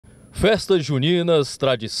Festas juninas,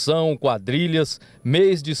 tradição, quadrilhas,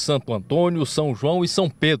 mês de Santo Antônio, São João e São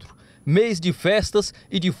Pedro. Mês de festas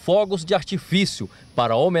e de fogos de artifício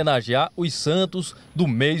para homenagear os santos do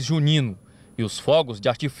mês junino. E os fogos de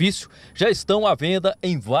artifício já estão à venda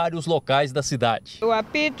em vários locais da cidade. O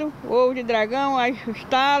apito, o ovo de dragão, o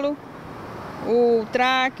estalo, o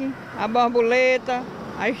traque, a borboleta,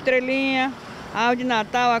 a estrelinha, a árvore de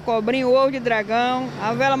Natal, a cobrinha, o ovo de dragão,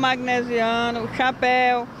 a vela magnesiana, o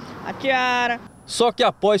chapéu, a tiara. Só que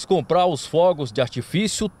após comprar os fogos de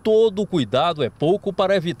artifício, todo o cuidado é pouco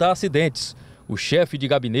para evitar acidentes. O chefe de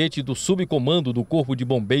gabinete do subcomando do Corpo de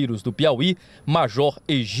Bombeiros do Piauí, Major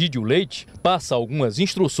Egídio Leite, passa algumas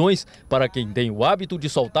instruções para quem tem o hábito de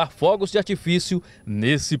soltar fogos de artifício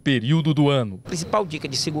nesse período do ano. A principal dica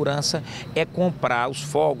de segurança é comprar os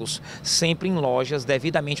fogos sempre em lojas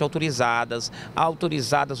devidamente autorizadas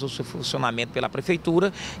o seu funcionamento pela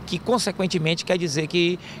prefeitura, que consequentemente quer dizer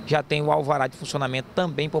que já tem o alvará de funcionamento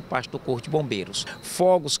também por parte do Corpo de Bombeiros.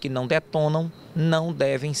 Fogos que não detonam não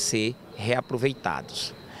devem ser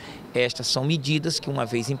reaproveitados. Estas são medidas que, uma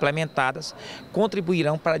vez implementadas,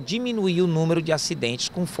 contribuirão para diminuir o número de acidentes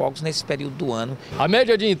com fogos nesse período do ano. A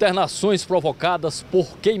média de internações provocadas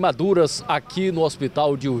por queimaduras aqui no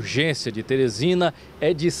Hospital de Urgência de Teresina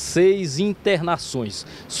é de 6 internações.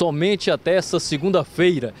 Somente até esta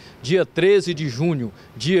segunda-feira, dia 13 de junho,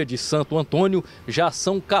 dia de Santo Antônio, já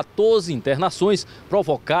são 14 internações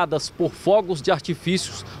provocadas por fogos de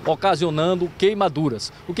artifícios, ocasionando queimaduras,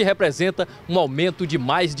 o que representa um aumento de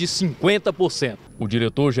mais de 50%. O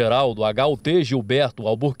diretor-geral do HUT, Gilberto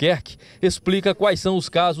Albuquerque, explica quais são os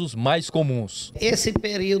casos mais comuns. Esse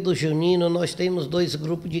período junino nós temos 2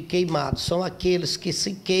 grupos de queimados. São aqueles que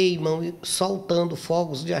se queimam soltando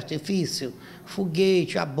fogos de artifício,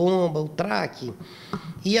 foguete, a bomba, o traque.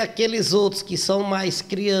 E aqueles outros que são mais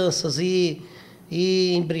crianças e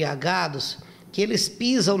embriagados, que eles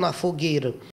pisam na fogueira.